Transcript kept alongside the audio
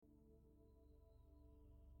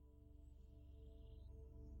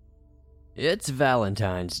It's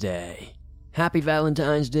Valentine's Day. Happy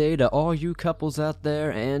Valentine's Day to all you couples out there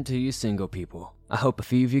and to you single people. I hope a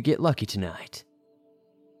few of you get lucky tonight.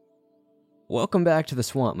 Welcome back to the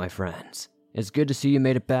swamp, my friends. It's good to see you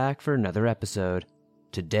made it back for another episode.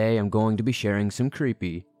 Today I'm going to be sharing some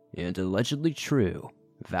creepy and allegedly true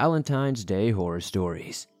Valentine's Day horror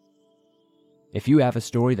stories. If you have a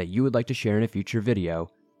story that you would like to share in a future video,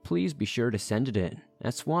 please be sure to send it in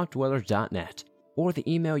at swampdwellers.net or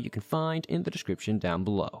the email you can find in the description down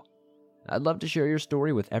below. I'd love to share your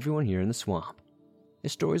story with everyone here in the swamp.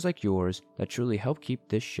 It's stories like yours that truly help keep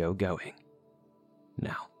this show going.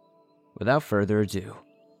 Now, without further ado,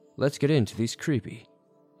 let's get into these creepy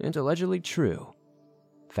and allegedly true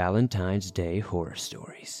Valentine's Day horror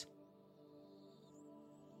stories.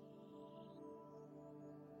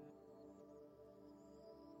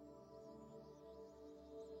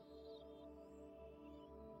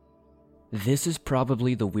 This is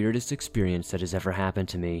probably the weirdest experience that has ever happened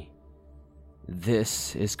to me.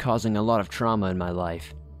 This is causing a lot of trauma in my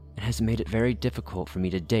life and has made it very difficult for me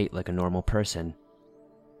to date like a normal person.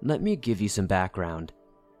 Let me give you some background.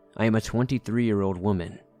 I am a 23-year-old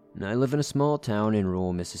woman, and I live in a small town in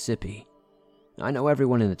rural Mississippi. I know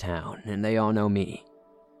everyone in the town, and they all know me.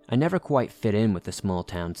 I never quite fit in with the small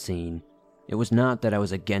town scene. It was not that I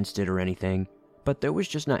was against it or anything, but there was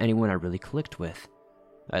just not anyone I really clicked with.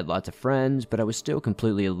 I had lots of friends, but I was still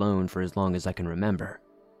completely alone for as long as I can remember.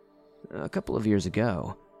 A couple of years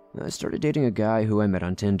ago, I started dating a guy who I met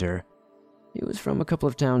on Tinder. He was from a couple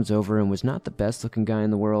of towns over and was not the best looking guy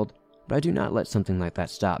in the world, but I do not let something like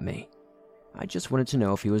that stop me. I just wanted to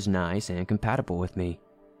know if he was nice and compatible with me.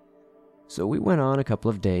 So we went on a couple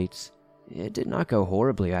of dates. It did not go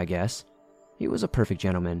horribly, I guess. He was a perfect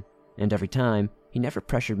gentleman, and every time, he never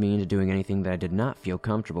pressured me into doing anything that I did not feel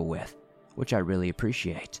comfortable with, which I really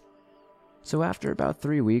appreciate. So after about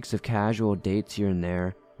 3 weeks of casual dates here and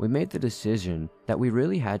there, we made the decision that we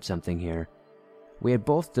really had something here. We had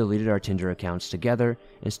both deleted our Tinder accounts together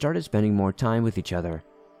and started spending more time with each other.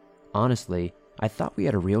 Honestly, I thought we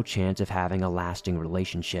had a real chance of having a lasting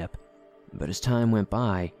relationship. But as time went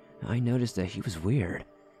by, I noticed that he was weird.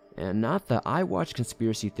 And not the I watch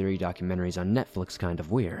conspiracy theory documentaries on Netflix kind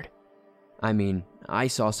of weird. I mean, I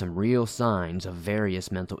saw some real signs of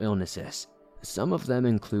various mental illnesses. Some of them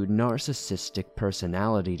include narcissistic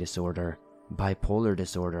personality disorder, bipolar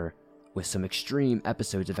disorder, with some extreme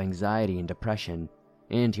episodes of anxiety and depression,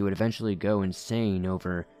 and he would eventually go insane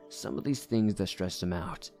over some of these things that stressed him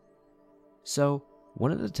out. So,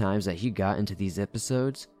 one of the times that he got into these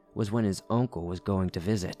episodes was when his uncle was going to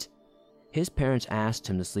visit. His parents asked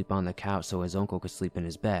him to sleep on the couch so his uncle could sleep in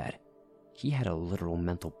his bed. He had a literal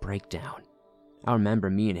mental breakdown. I remember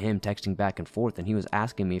me and him texting back and forth, and he was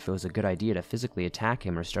asking me if it was a good idea to physically attack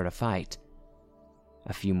him or start a fight.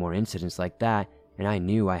 A few more incidents like that, and I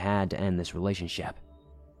knew I had to end this relationship.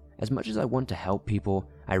 As much as I want to help people,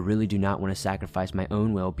 I really do not want to sacrifice my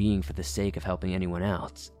own well-being for the sake of helping anyone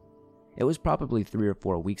else. It was probably 3 or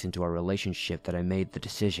 4 weeks into our relationship that I made the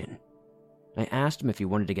decision. I asked him if he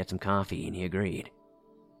wanted to get some coffee, and he agreed.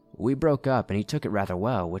 We broke up, and he took it rather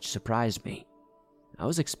well, which surprised me. I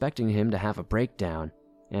was expecting him to have a breakdown,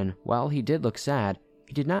 and while he did look sad,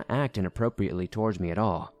 he did not act inappropriately towards me at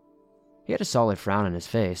all. He had a solid frown on his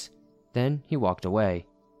face. Then he walked away.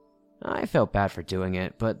 I felt bad for doing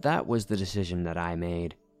it, but that was the decision that I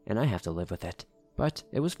made, and I have to live with it. But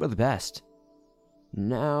it was for the best.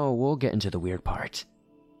 Now we'll get into the weird part.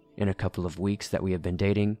 In a couple of weeks that we had been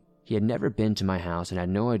dating, he had never been to my house and had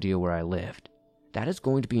no idea where I lived. That is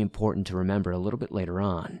going to be important to remember a little bit later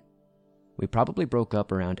on. We probably broke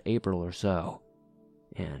up around April or so,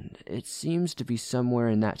 and it seems to be somewhere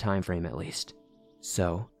in that time frame at least.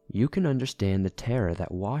 So, you can understand the terror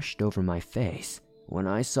that washed over my face when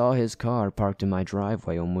I saw his car parked in my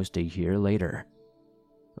driveway almost a year later.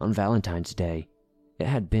 On Valentine's Day, it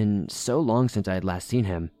had been so long since I had last seen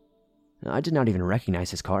him. I did not even recognize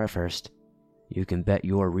his car at first. You can bet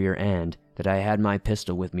your rear end that I had my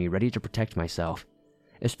pistol with me ready to protect myself,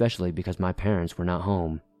 especially because my parents were not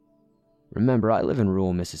home. Remember, I live in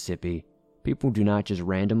rural Mississippi. People do not just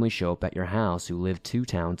randomly show up at your house who live 2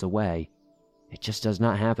 towns away. It just does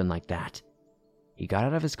not happen like that. He got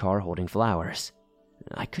out of his car holding flowers.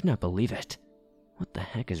 I could not believe it. What the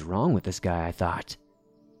heck is wrong with this guy, I thought.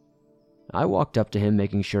 I walked up to him,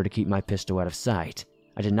 making sure to keep my pistol out of sight.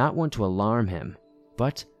 I did not want to alarm him,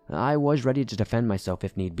 but I was ready to defend myself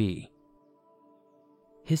if need be.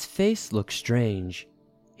 His face looked strange.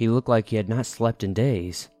 He looked like he had not slept in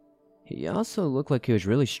days. He also looked like he was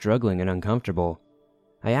really struggling and uncomfortable.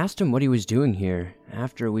 I asked him what he was doing here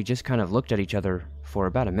after we just kind of looked at each other for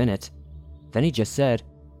about a minute. Then he just said,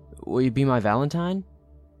 Will you be my Valentine?"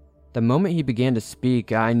 The moment he began to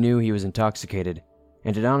speak, I knew he was intoxicated,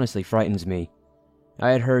 and it honestly frightens me.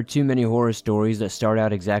 I had heard too many horror stories that start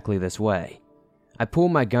out exactly this way. I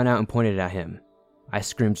pulled my gun out and pointed at him. I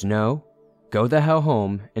screamed, "No, go the hell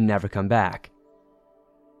home and never come back."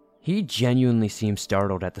 He genuinely seemed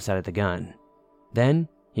startled at the sight of the gun. Then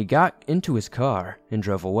he got into his car and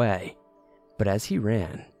drove away. But as he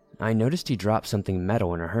ran, I noticed he dropped something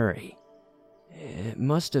metal in a hurry. It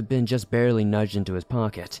must have been just barely nudged into his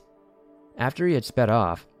pocket. After he had sped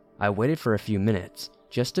off, I waited for a few minutes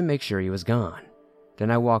just to make sure he was gone. Then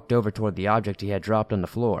I walked over toward the object he had dropped on the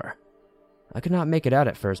floor. I could not make it out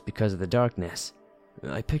at first because of the darkness.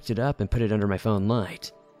 I picked it up and put it under my phone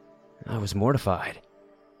light. I was mortified.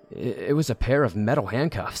 It was a pair of metal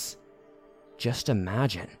handcuffs. Just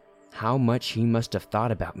imagine how much he must have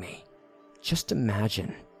thought about me. Just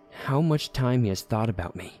imagine how much time he has thought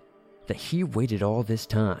about me. That he waited all this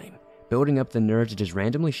time, building up the nerve to just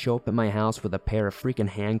randomly show up at my house with a pair of freaking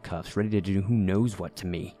handcuffs ready to do who knows what to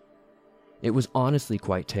me. It was honestly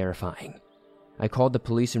quite terrifying. I called the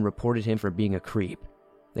police and reported him for being a creep.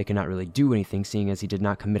 They could not really do anything seeing as he did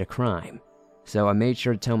not commit a crime, so I made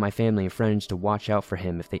sure to tell my family and friends to watch out for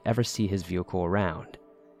him if they ever see his vehicle around.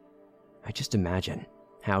 I just imagine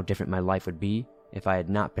how different my life would be if I had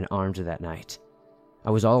not been armed that night. I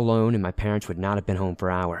was all alone and my parents would not have been home for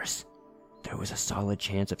hours. There was a solid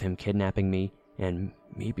chance of him kidnapping me and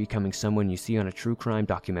me becoming someone you see on a true crime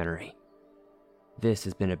documentary. This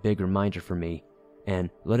has been a big reminder for me, and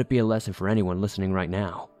let it be a lesson for anyone listening right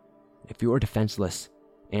now. If you are defenseless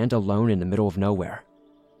and alone in the middle of nowhere,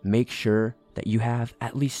 make sure that you have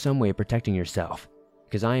at least some way of protecting yourself,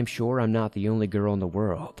 because I am sure I'm not the only girl in the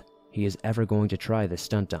world he is ever going to try this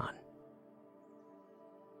stunt on.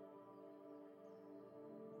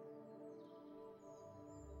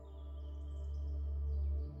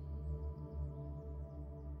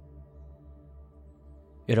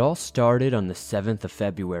 It all started on the 7th of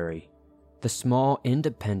February. The small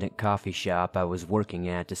independent coffee shop I was working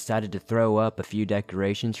at decided to throw up a few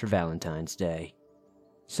decorations for Valentine's Day.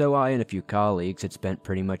 So I and a few colleagues had spent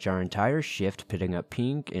pretty much our entire shift putting up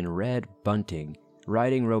pink and red bunting,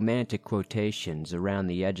 writing romantic quotations around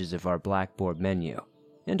the edges of our blackboard menu,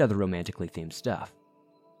 and other romantically themed stuff.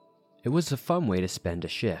 It was a fun way to spend a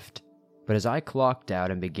shift, but as I clocked out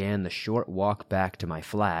and began the short walk back to my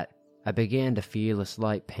flat, I began to feel a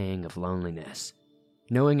slight pang of loneliness,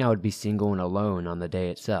 knowing I would be single and alone on the day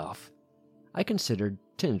itself. I considered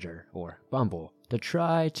Tinder or Bumble to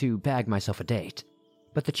try to bag myself a date,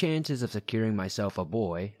 but the chances of securing myself a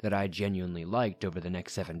boy that I genuinely liked over the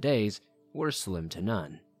next 7 days were slim to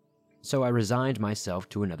none. So I resigned myself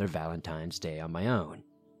to another Valentine's Day on my own.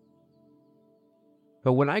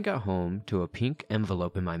 But when I got home to a pink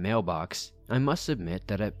envelope in my mailbox, I must admit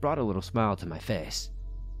that it brought a little smile to my face.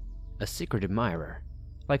 A secret admirer,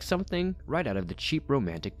 like something right out of the cheap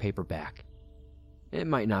romantic paperback. It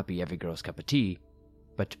might not be every girl's cup of tea,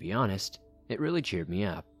 but to be honest, it really cheered me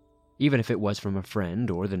up, even if it was from a friend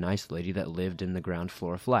or the nice lady that lived in the ground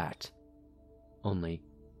floor flat. Only,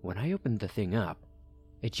 when I opened the thing up,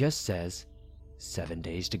 it just says, 7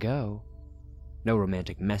 days to go. No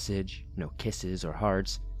romantic message, no kisses or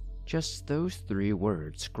hearts, just those 3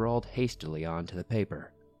 words scrawled hastily onto the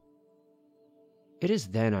paper. It is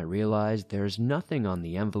then I realized there is nothing on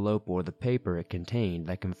the envelope or the paper it contained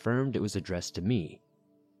that confirmed it was addressed to me.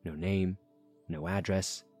 No name, no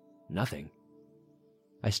address, nothing.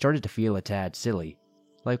 I started to feel a tad silly,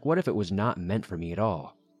 like what if it was not meant for me at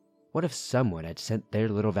all? What if someone had sent their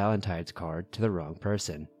little Valentine's card to the wrong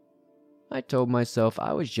person? I told myself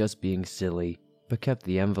I was just being silly, but kept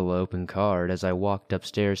the envelope and card as I walked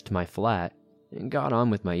upstairs to my flat and got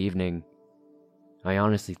on with my evening. I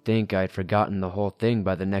honestly think I had forgotten the whole thing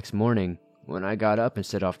by the next morning when I got up and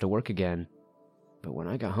set off to work again. But when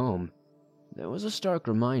I got home, there was a stark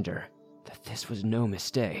reminder that this was no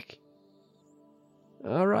mistake.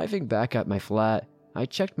 Arriving back at my flat, I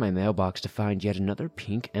checked my mailbox to find yet another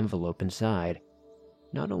pink envelope inside.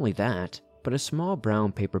 Not only that, but a small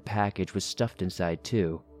brown paper package was stuffed inside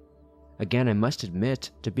too. Again, I must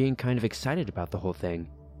admit to being kind of excited about the whole thing.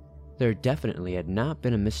 There definitely had not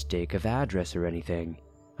been a mistake of address or anything.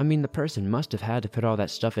 I mean, the person must have had to put all that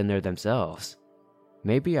stuff in there themselves.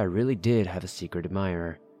 Maybe I really did have a secret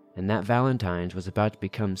admirer, and that Valentine's was about to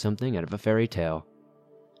become something out of a fairy tale.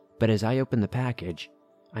 But as I opened the package,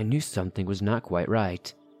 I knew something was not quite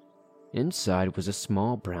right. Inside was a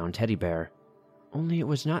small brown teddy bear, only it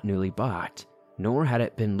was not newly bought, nor had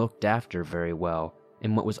it been looked after very well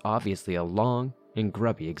in what was obviously a long and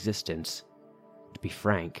grubby existence. To be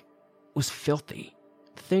frank, it was filthy.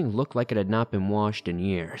 The thing looked like it had not been washed in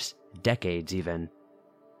years, decades even.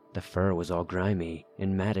 The fur was all grimy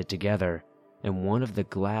and matted together, and one of the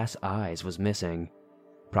glass eyes was missing,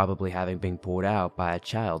 probably having been pulled out by a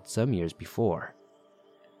child some years before.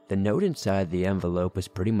 The note inside the envelope was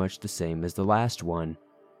pretty much the same as the last one,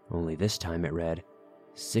 only this time it read,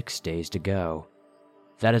 6 days to go.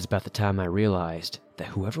 That is about the time I realized that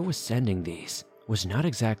whoever was sending these was not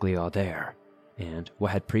exactly all there, and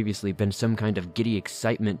what had previously been some kind of giddy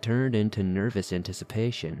excitement turned into nervous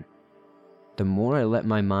anticipation. The more I let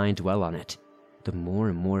my mind dwell on it, the more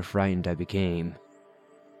and more frightened I became.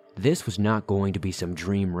 This was not going to be some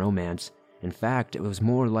dream romance. In fact, it was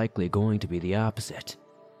more likely going to be the opposite.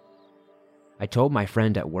 I told my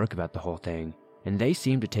friend at work about the whole thing, and they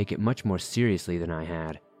seemed to take it much more seriously than I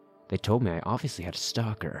had. They told me I obviously had a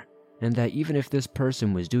stalker, and that even if this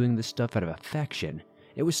person was doing this stuff out of affection,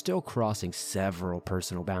 it was still crossing several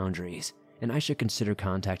personal boundaries, and I should consider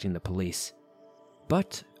contacting the police.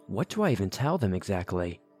 But what do I even tell them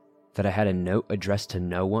exactly? That I had a note addressed to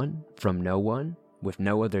no one, from no one, with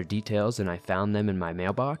no other details, and I found them in my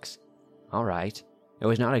mailbox? Alright, it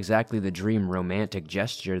was not exactly the dream romantic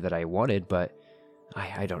gesture that I wanted, but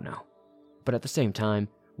I don't know. But at the same time,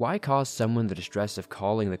 why cause someone the distress of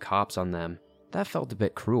calling the cops on them? That felt a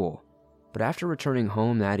bit cruel. But after returning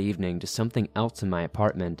home that evening to something else in my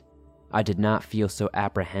apartment, I did not feel so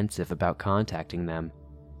apprehensive about contacting them.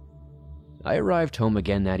 I arrived home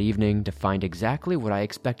again that evening to find exactly what I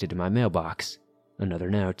expected in my mailbox. Another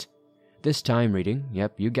note. This time reading,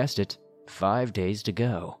 yep, you guessed it, 5 days to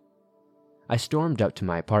go. I stormed up to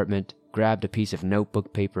my apartment, grabbed a piece of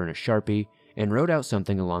notebook paper and a Sharpie, and wrote out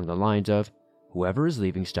something along the lines of, "Whoever is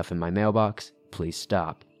leaving stuff in my mailbox, please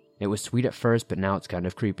stop." It was sweet at first, but now it's kind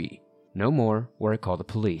of creepy. No more, or I call the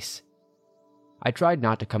police. I tried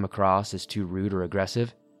not to come across as too rude or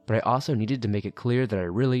aggressive, but I also needed to make it clear that I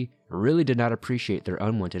really did not appreciate their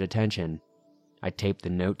unwanted attention. I taped the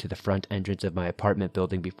note to the front entrance of my apartment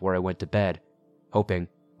building before I went to bed, hoping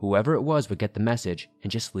whoever it was would get the message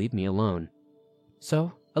and just leave me alone.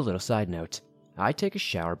 So, a little side note. I take a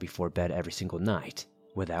shower before bed every single night,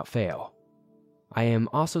 without fail. I am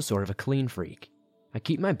also sort of a clean freak. I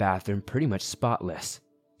keep my bathroom pretty much spotless,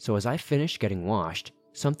 so as I finish getting washed,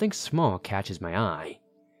 something small catches my eye.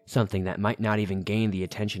 Something that might not even gain the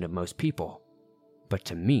attention of most people. But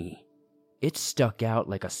to me, it stuck out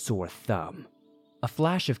like a sore thumb. A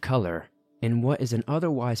flash of color in what is an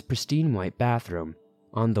otherwise pristine white bathroom,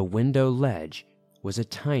 on the window ledge, was a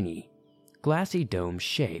tiny, glassy dome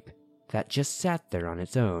shape that just sat there on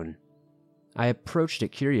its own. I approached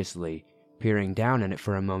it curiously, peering down at it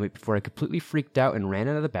for a moment before I completely freaked out and ran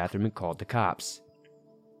out of the bathroom and called the cops.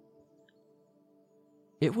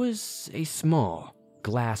 It was a small,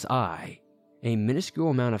 glass eye, a minuscule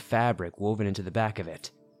amount of fabric woven into the back of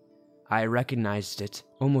it. I recognized it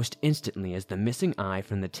almost instantly as the missing eye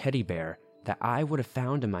from the teddy bear that I would have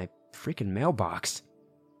found in my freaking mailbox.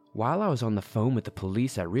 While I was on the phone with the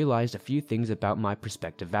police, I realized a few things about my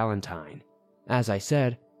prospective Valentine. As I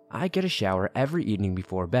said, I get a shower every evening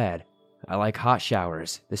before bed. I like hot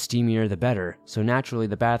showers, the steamier the better, so naturally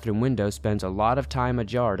the bathroom window spends a lot of time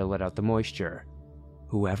ajar to let out the moisture.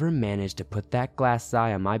 Whoever managed to put that glass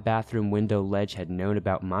eye on my bathroom window ledge had known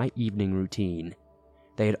about my evening routine.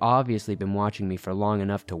 They had obviously been watching me for long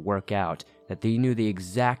enough to work out that they knew the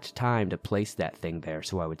exact time to place that thing there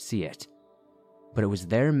so I would see it. But it was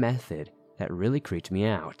their method that really creeped me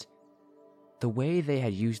out. The way they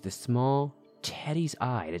had used the small, Teddy's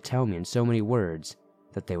eye to tell me in so many words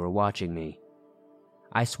that they were watching me.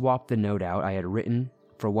 I swapped the note out I had written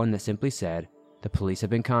for one that simply said, "The police have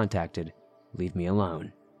been contacted. Leave me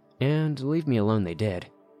alone." And leave me alone they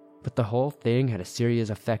did. But the whole thing had a serious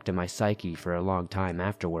effect on my psyche for a long time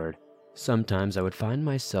afterward. Sometimes I would find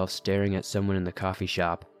myself staring at someone in the coffee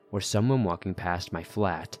shop or someone walking past my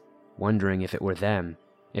flat, wondering if it were them,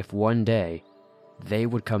 if one day they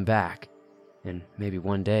would come back, and maybe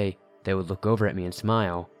one day they would look over at me and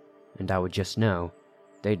smile, and I would just know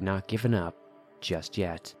they'd not given up just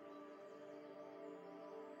yet.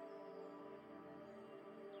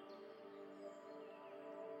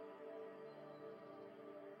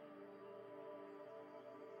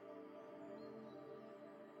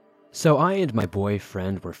 So I and my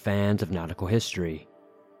boyfriend were fans of nautical history,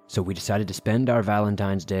 so we decided to spend our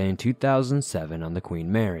Valentine's Day in 2007 on the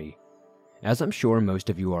Queen Mary. As I'm sure most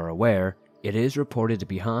of you are aware, it is reported to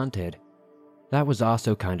be haunted. That was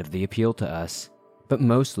also kind of the appeal to us, but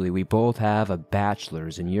mostly we both have a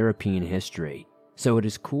bachelor's in European history, so it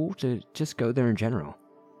is cool to just go there in general.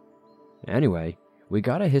 Anyway, we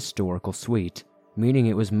got a historical suite, meaning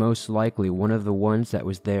it was most likely one of the ones that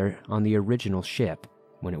was there on the original ship,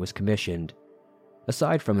 when it was commissioned,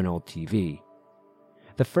 aside from an old TV.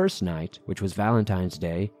 The first night, which was Valentine's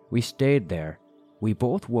Day, we stayed there. We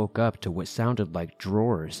both woke up to what sounded like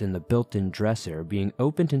drawers in the built-in dresser being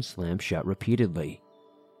opened and slammed shut repeatedly.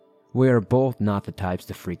 We are both not the types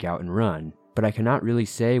to freak out and run, but I cannot really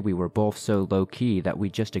say we were both so low-key that we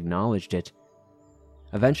just acknowledged it.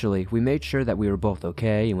 Eventually, we made sure that we were both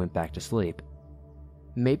okay and went back to sleep.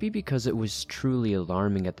 Maybe because it was truly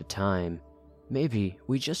alarming at the time. Maybe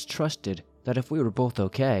we just trusted that if we were both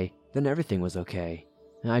okay, then everything was okay.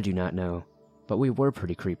 I do not know, but we were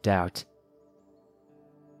pretty creeped out.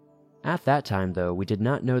 At that time, though, we did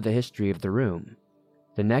not know the history of the room.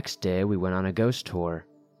 The next day, we went on a ghost tour.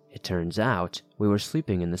 It turns out we were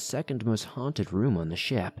sleeping in the second most haunted room on the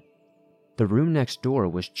ship. The room next door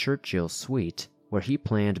was Churchill's suite, where he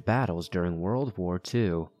planned battles during World War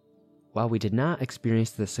II. While we did not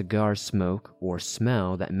experience the cigar smoke or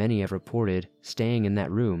smell that many have reported staying in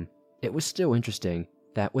that room, it was still interesting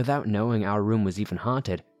that without knowing our room was even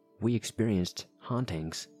haunted, we experienced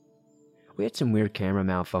hauntings. We had some weird camera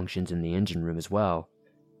malfunctions in the engine room as well.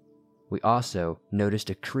 We also noticed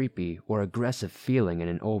a creepy or aggressive feeling in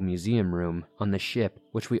an old museum room on the ship,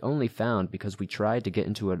 which we only found because we tried to get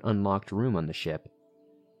into an unlocked room on the ship.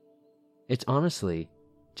 It honestly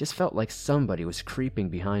just felt like somebody was creeping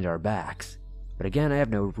behind our backs. But again, I have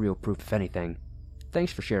no real proof of anything.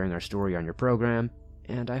 Thanks for sharing our story on your program,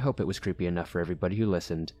 and I hope it was creepy enough for everybody who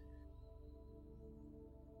listened.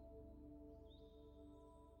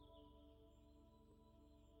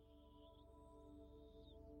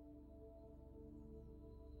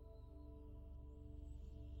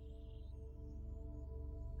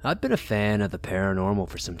 I've been a fan of the paranormal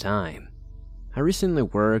for some time. I recently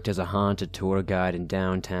worked as a haunted tour guide in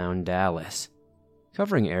downtown Dallas,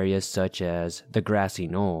 covering areas such as the Grassy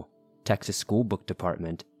Knoll, Texas School Book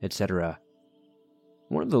Department, etc.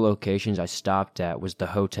 One of the locations I stopped at was the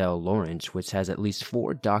Hotel Lawrence, which has at least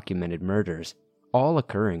 4 documented murders, all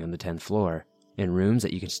occurring on the 10th floor, in rooms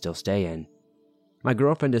that you can still stay in. My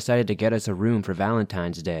girlfriend decided to get us a room for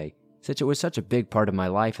Valentine's Day, since it was such a big part of my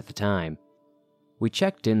life at the time. We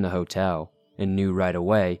checked in the hotel, and knew right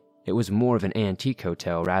away it was more of an antique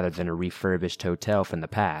hotel rather than a refurbished hotel from the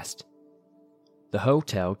past. The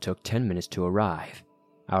hotel took 10 minutes to arrive.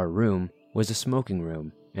 Our room was a smoking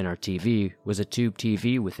room, and our TV was a tube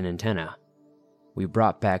TV with an antenna. We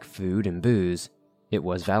brought back food and booze. It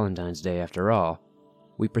was Valentine's Day after all.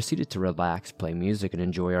 We proceeded to relax, play music, and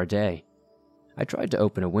enjoy our day. I tried to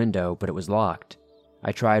open a window, but it was locked.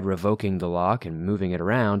 I tried revoking the lock and moving it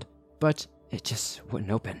around, but it just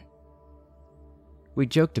wouldn't open. We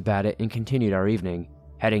joked about it and continued our evening,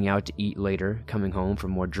 heading out to eat later, coming home for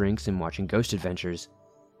more drinks and watching Ghost Adventures.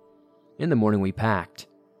 In the morning we packed.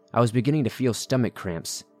 I was beginning to feel stomach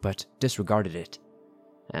cramps, but disregarded it.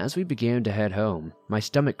 As we began to head home, my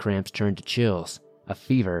stomach cramps turned to chills, a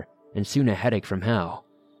fever, and soon a headache from hell.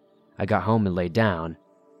 I got home and laid down.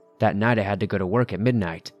 That night I had to go to work at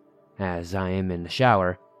midnight. As I am in the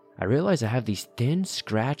shower, I realize I have these thin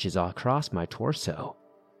scratches all across my torso.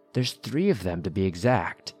 There's 3 of them to be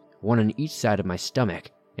exact, 1 on each side of my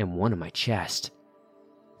stomach and 1 on my chest.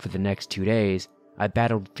 For the next 2 days, I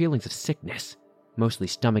battled feelings of sickness, mostly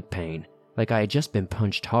stomach pain, like I had just been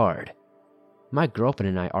punched hard. My girlfriend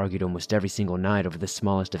and I argued almost every single night over the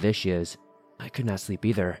smallest of issues. I could not sleep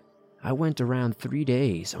either. I went around 3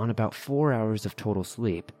 days on about 4 hours of total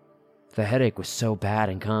sleep. The headache was so bad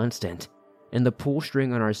and constant, and the pull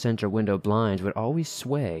string on our center window blinds would always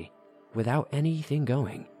sway without anything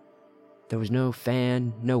going. There was no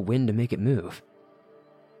fan, no wind to make it move.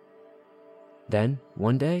 Then,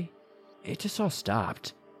 one day, it just all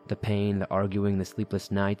stopped. The pain, the arguing, the sleepless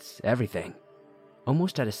nights, everything.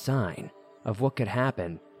 Almost at a sign of what could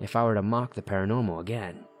happen if I were to mock the paranormal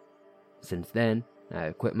again. Since then,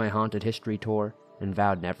 I quit my haunted history tour and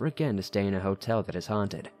vowed never again to stay in a hotel that is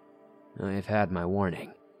haunted. I've had my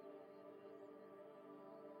warning.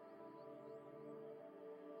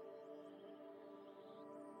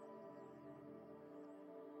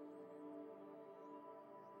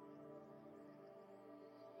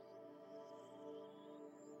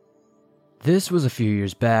 This was a few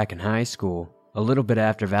years back in high school, a little bit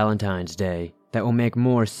after Valentine's Day, that will make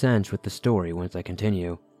more sense with the story once I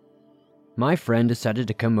continue. My friend decided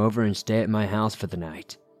to come over and stay at my house for the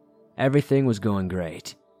night. Everything was going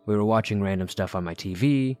great. We were watching random stuff on my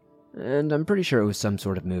TV, and I'm pretty sure it was some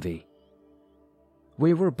sort of movie.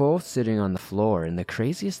 We were both sitting on the floor and the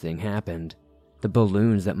craziest thing happened. The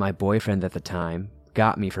balloons that my boyfriend at the time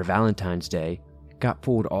got me for Valentine's Day got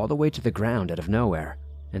pulled all the way to the ground out of nowhere.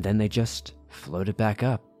 And then they just floated back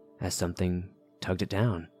up as something tugged it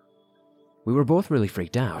down. We were both really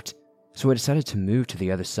freaked out, so I decided to move to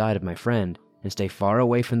the other side of my friend and stay far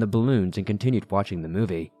away from the balloons and continued watching the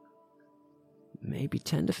movie. Maybe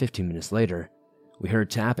 10 to 15 minutes later, we heard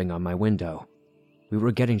tapping on my window. We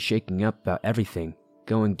were getting shaken up about everything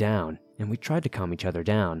going down, and we tried to calm each other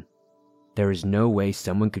down. There is no way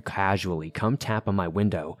someone could casually come tap on my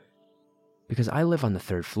window because I live on the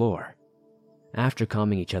 3rd floor. After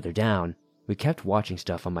calming each other down, we kept watching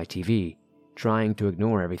stuff on my TV, trying to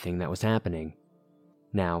ignore everything that was happening.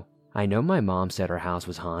 Now, I know my mom said our house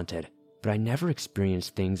was haunted, but I never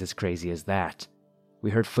experienced things as crazy as that.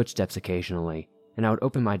 We heard footsteps occasionally, and I would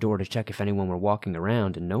open my door to check if anyone were walking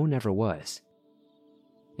around, and no one ever was.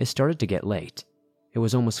 It started to get late. It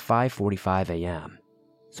was almost 5:45 a.m.,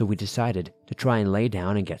 so we decided to try and lay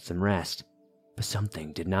down and get some rest, but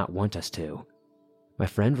something did not want us to. My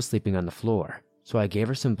friend was sleeping on the floor, so I gave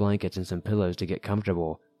her some blankets and some pillows to get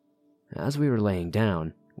comfortable. As we were laying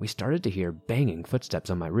down, we started to hear banging footsteps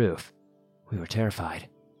on my roof. We were terrified.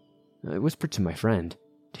 I whispered to my friend,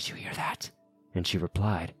 "Did you hear that?" And she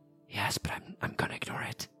replied, "Yes, but I'm gonna ignore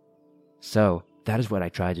it." So that is what I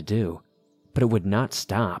tried to do, but it would not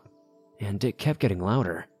stop, and it kept getting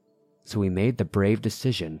louder. So we made the brave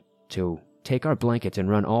decision to take our blankets and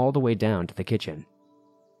run all the way down to the kitchen.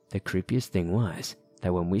 The creepiest thing was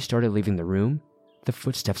that when we started leaving the room, the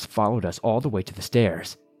footsteps followed us all the way to the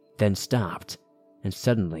stairs, then stopped, and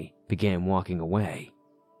suddenly began walking away.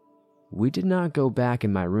 We did not go back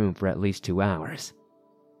in my room for at least 2 hours.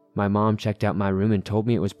 My mom checked out my room and told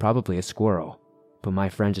me it was probably a squirrel, but my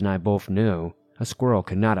friends and I both knew a squirrel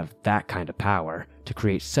could not have that kind of power to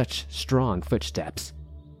create such strong footsteps.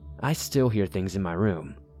 I still hear things in my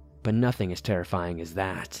room, but nothing as terrifying as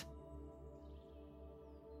that.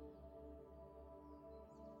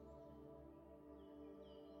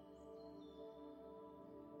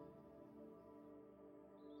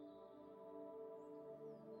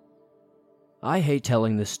 I hate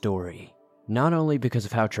telling this story, not only because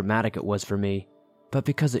of how traumatic it was for me, but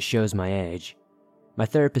because it shows my age. My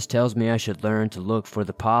therapist tells me I should learn to look for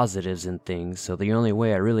the positives in things, so the only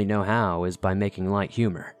way I really know how is by making light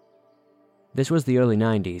humor. This was the early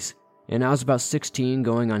 90s, and I was about 16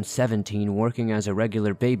 going on 17 working as a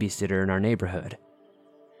regular babysitter in our neighborhood.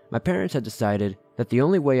 My parents had decided that the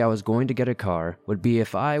only way I was going to get a car would be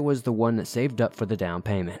if I was the one that saved up for the down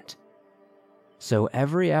payment. So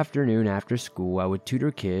every afternoon after school I would tutor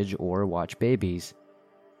kids or watch babies.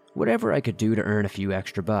 Whatever I could do to earn a few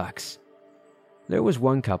extra bucks. There was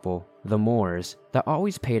one couple, the Moores, that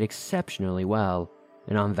always paid exceptionally well,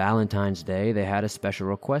 and on Valentine's Day they had a special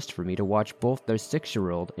request for me to watch both their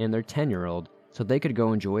 6-year-old and their 10-year-old so they could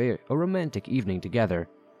go enjoy a romantic evening together.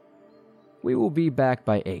 "We will be back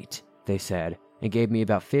by 8, they said, and gave me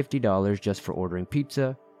about $50 just for ordering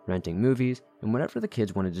pizza, renting movies, and whatever the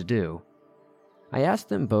kids wanted to do. I asked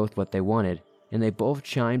them both what they wanted, and they both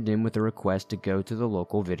chimed in with a request to go to the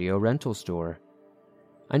local video rental store.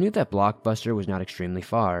 I knew that Blockbuster was not extremely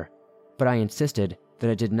far, but I insisted that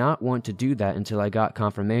I did not want to do that until I got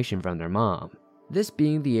confirmation from their mom. This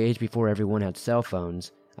being the age before everyone had cell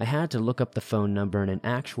phones, I had to look up the phone number in an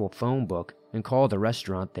actual phone book and call the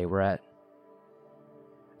restaurant they were at.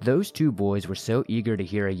 Those two boys were so eager to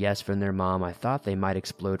hear a yes from their mom I thought they might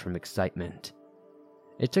explode from excitement.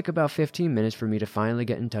 It took about 15 minutes for me to finally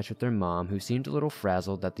get in touch with their mom, who seemed a little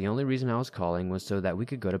frazzled that the only reason I was calling was so that we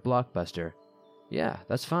could go to Blockbuster. "Yeah,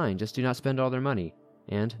 that's fine, just do not spend all their money,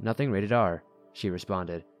 and nothing rated R," she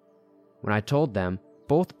responded. When I told them,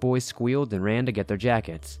 both boys squealed and ran to get their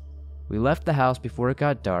jackets. We left the house before it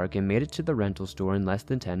got dark and made it to the rental store in less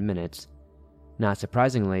than 10 minutes. Not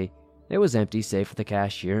surprisingly, it was empty save for the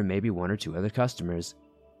cashier and maybe 1 or 2 other customers.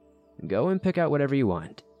 "Go and pick out whatever you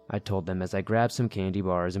want," I told them as I grabbed some candy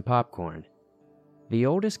bars and popcorn. The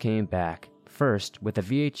oldest came back, first with a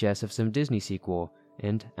VHS of some Disney sequel,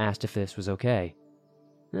 and asked if this was okay.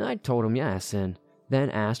 I told him yes, and then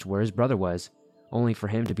asked where his brother was, only for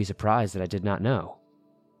him to be surprised that I did not know.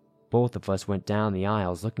 Both of us went down the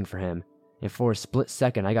aisles looking for him, and for a split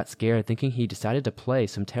second I got scared thinking he decided to play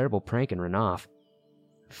some terrible prank and run off.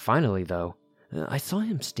 Finally, though, I saw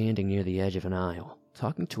him standing near the edge of an aisle,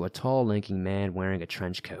 talking to a tall, lanky man wearing a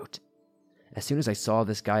trench coat. As soon as I saw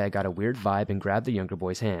this guy, I got a weird vibe and grabbed the younger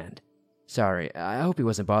boy's hand. "Sorry, I hope he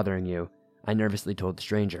wasn't bothering you," I nervously told the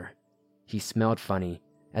stranger. He smelled funny,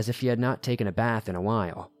 as if he had not taken a bath in a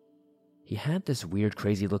while. He had this weird,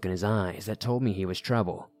 crazy look in his eyes that told me he was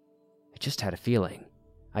trouble. I just had a feeling.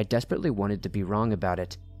 I desperately wanted to be wrong about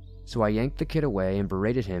it, so I yanked the kid away and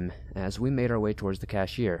berated him as we made our way towards the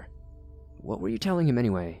cashier. "What were you telling him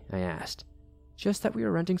anyway?" I asked. "Just that we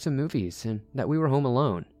were renting some movies and that we were home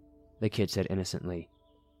alone," the kid said innocently.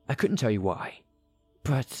 I couldn't tell you why,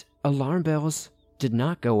 but alarm bells did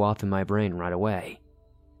not go off in my brain right away.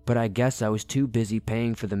 But I guess I was too busy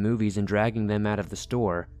paying for the movies and dragging them out of the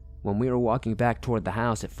store. When we were walking back toward the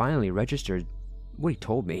house, it finally registered what he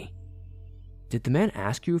told me. "Did the man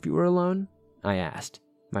ask you if you were alone?" I asked.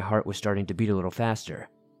 My heart was starting to beat a little faster,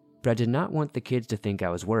 but I did not want the kids to think I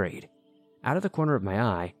was worried. Out of the corner of my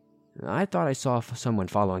eye, I thought I saw someone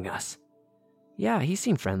following us. "Yeah, he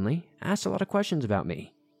seemed friendly, asked a lot of questions about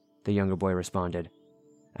me," the younger boy responded.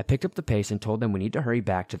 I picked up the pace and told them we need to hurry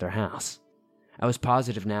back to their house. I was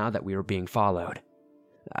positive now that we were being followed.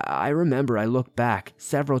 I remember I looked back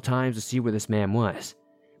several times to see where this man was,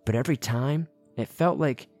 but every time it felt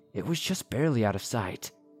like it was just barely out of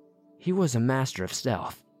sight. He was a master of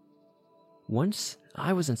stealth. Once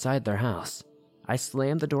I was inside their house, I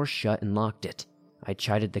slammed the door shut and locked it. I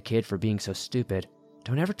chided the kid for being so stupid.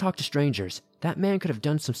 "Don't ever talk to strangers. That man could have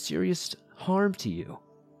done some serious harm to you."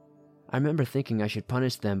 I remember thinking I should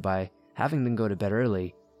punish them by having them go to bed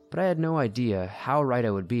early, but I had no idea how right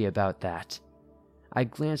I would be about that. I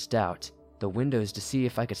glanced out the windows to see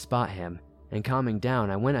if I could spot him, and calming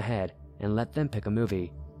down, I went ahead and let them pick a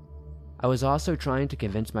movie. I was also trying to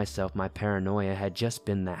convince myself my paranoia had just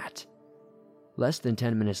been that. Less than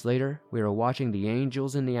 10 minutes later, we were watching the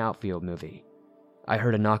Angels in the Outfield movie. I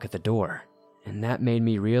heard a knock at the door, and that made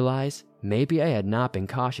me realize maybe I had not been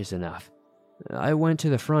cautious enough. I went to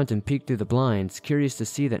the front and peeked through the blinds, curious to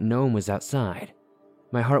see that no one was outside.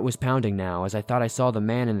 My heart was pounding now as I thought I saw the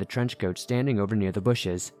man in the trench coat standing over near the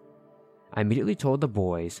bushes. I immediately told the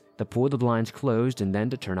boys to pull the blinds closed and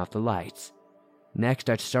then to turn off the lights.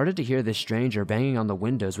 Next, I started to hear this stranger banging on the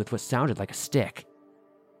windows with what sounded like a stick.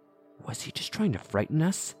 Was he just trying to frighten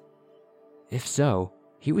us? If so,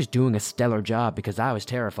 he was doing a stellar job because I was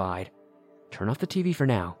terrified. "Turn off the TV for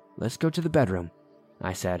now. Let's go to the bedroom,"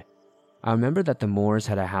 I said. I remember that the Moores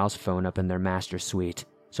had a house phone up in their master suite,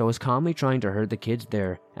 so I was calmly trying to herd the kids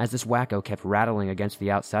there as this wacko kept rattling against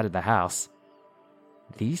the outside of the house.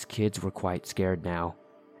 These kids were quite scared now,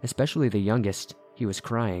 especially the youngest. He was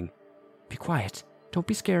crying. "Be quiet. Don't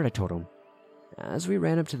be scared," I told him. As we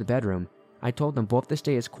ran up to the bedroom, I told them both to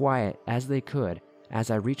stay as quiet as they could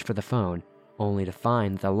as I reached for the phone, only to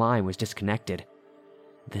find the line was disconnected.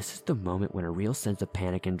 This is the moment when a real sense of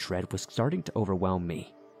panic and dread was starting to overwhelm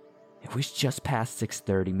me. It was just past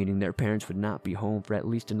 6:30, meaning their parents would not be home for at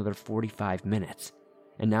least another 45 minutes,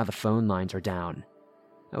 and now the phone lines are down.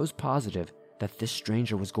 I was positive that this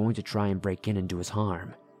stranger was going to try and break in and do us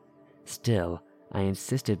harm. Still, I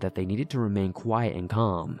insisted that they needed to remain quiet and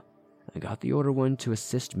calm. I got the older one to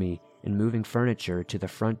assist me in moving furniture to the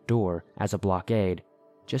front door as a blockade,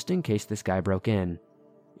 just in case this guy broke in.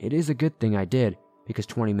 It is a good thing I did, because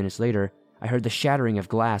 20 minutes later, I heard the shattering of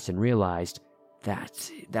glass and realized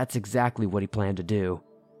that's exactly what he planned to do.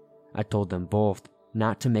 I told them both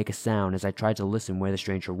not to make a sound as I tried to listen where the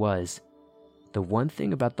stranger was. The one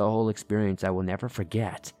thing about the whole experience I will never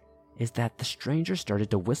forget is that the stranger started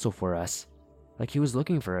to whistle for us, like he was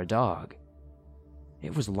looking for a dog.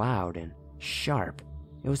 It was loud and sharp.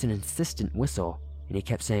 It was an insistent whistle, and he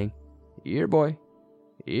kept saying, "Here, boy.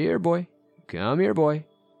 Here, boy. Come here, boy."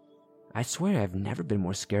 I swear I've never been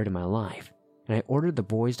more scared in my life, and I ordered the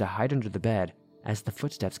boys to hide under the bed as the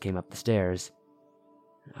footsteps came up the stairs.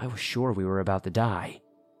 I was sure we were about to die.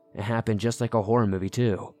 It happened just like a horror movie,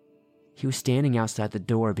 too. He was standing outside the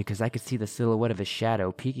door because I could see the silhouette of his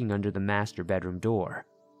shadow peeking under the master bedroom door.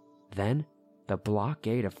 Then, the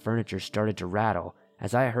blockade of furniture started to rattle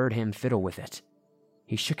as I heard him fiddle with it.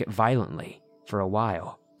 He shook it violently for a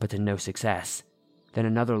while, but to no success. Then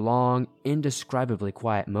another long, indescribably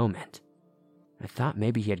quiet moment. I thought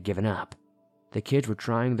maybe he had given up. The kids were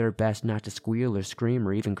trying their best not to squeal or scream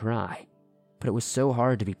or even cry, but it was so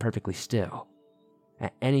hard to be perfectly still.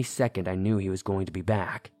 At any second, I knew he was going to be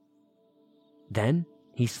back. Then,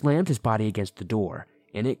 he slammed his body against the door,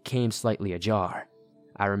 and it came slightly ajar.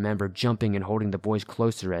 I remember jumping and holding the boys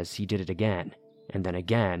closer as he did it again, and then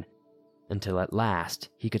again, until at last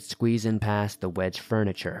he could squeeze in past the wedged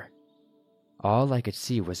furniture. All I could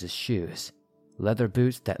see was his shoes, leather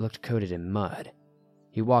boots that looked coated in mud.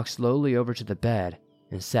 He walked slowly over to the bed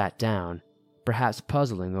and sat down, perhaps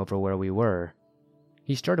puzzling over where we were.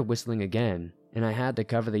 He started whistling again, and I had to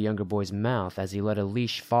cover the younger boy's mouth as he let a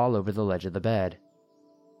leash fall over the ledge of the bed.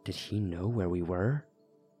 Did he know where we were?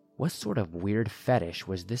 What sort of weird fetish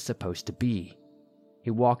was this supposed to be?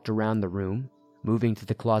 He walked around the room, moving to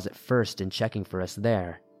the closet first and checking for us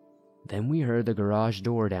there. Then we heard the garage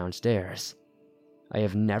door downstairs. I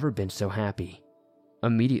have never been so happy.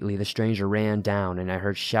 Immediately the stranger ran down and I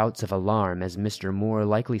heard shouts of alarm as Mr. Moore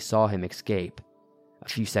likely saw him escape. A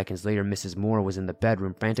few seconds later, Mrs. Moore was in the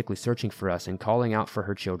bedroom frantically searching for us and calling out for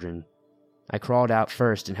her children. I crawled out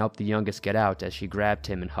first and helped the youngest get out as she grabbed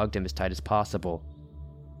him and hugged him as tight as possible.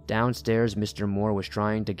 Downstairs, Mr. Moore was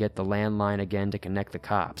trying to get the landline again to connect the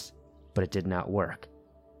cops, but it did not work.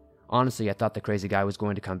 Honestly, I thought the crazy guy was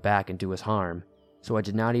going to come back and do us harm, so I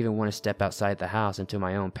did not even want to step outside the house until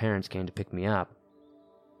my own parents came to pick me up.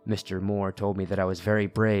 Mr. Moore told me that I was very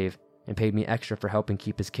brave and paid me extra for helping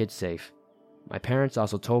keep his kids safe. My parents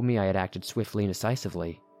also told me I had acted swiftly and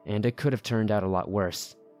decisively, and it could have turned out a lot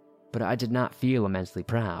worse. But I did not feel immensely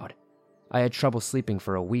proud. I had trouble sleeping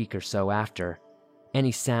for a week or so after.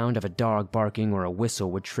 Any sound of a dog barking or a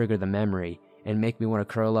whistle would trigger the memory and make me want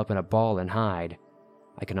to curl up in a ball and hide.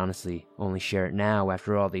 I can honestly only share it now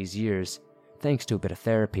after all these years, thanks to a bit of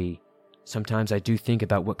therapy. Sometimes I do think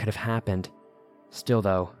about what could have happened. Still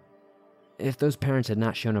though, if those parents had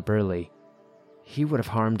not shown up early, he would have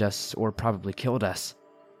harmed us or probably killed us.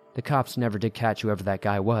 The cops never did catch whoever that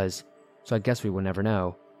guy was, so I guess we will never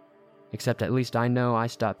know. Except at least I know I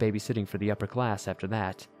stopped babysitting for the upper class after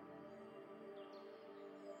that.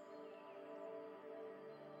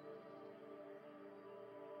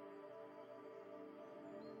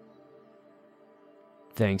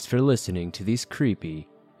 Thanks for listening to these creepy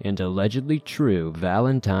and allegedly true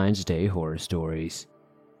Valentine's Day horror stories.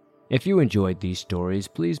 If you enjoyed these stories,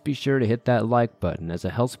 please be sure to hit that like button as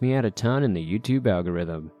it helps me out a ton in the YouTube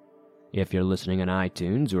algorithm. If you're listening on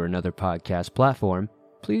iTunes or another podcast platform,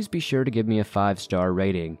 please be sure to give me a 5-star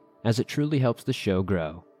rating, as it truly helps the show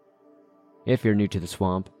grow. If you're new to the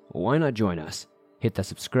swamp, why not join us? Hit that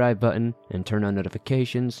subscribe button and turn on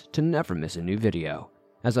notifications to never miss a new video,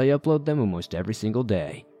 as I upload them almost every single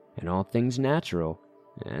day, and all things natural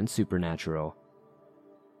and supernatural.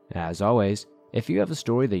 As always, if you have a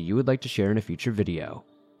story that you would like to share in a future video,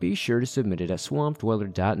 be sure to submit it at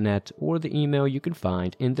swampdweller.net or the email you can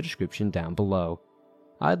find in the description down below.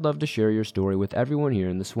 I'd love to share your story with everyone here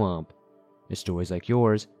in the swamp. It's stories like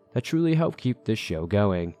yours that truly help keep this show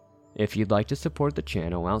going. If you'd like to support the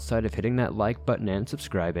channel outside of hitting that like button and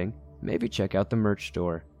subscribing, maybe check out the merch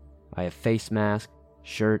store. I have face masks,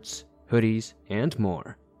 shirts, hoodies, and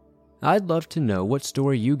more. I'd love to know what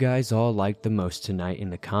story you guys all liked the most tonight in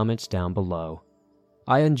the comments down below.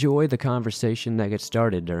 I enjoy the conversation that gets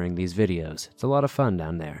started during these videos. It's a lot of fun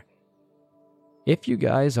down there. If you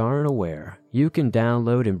guys aren't aware, you can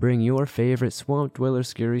download and bring your favorite Swamp Dweller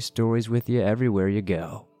scary stories with you everywhere you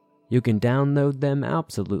go. You can download them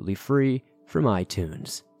absolutely free from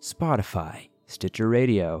iTunes, Spotify, Stitcher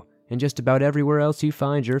Radio, and just about everywhere else you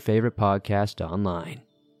find your favorite podcast online.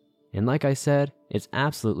 And like I said, it's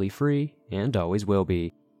absolutely free and always will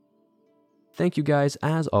be. Thank you guys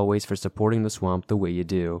as always for supporting the swamp the way you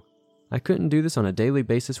do. I couldn't do this on a daily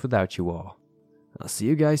basis without you all. I'll see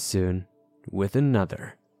you guys soon with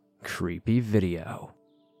another creepy video.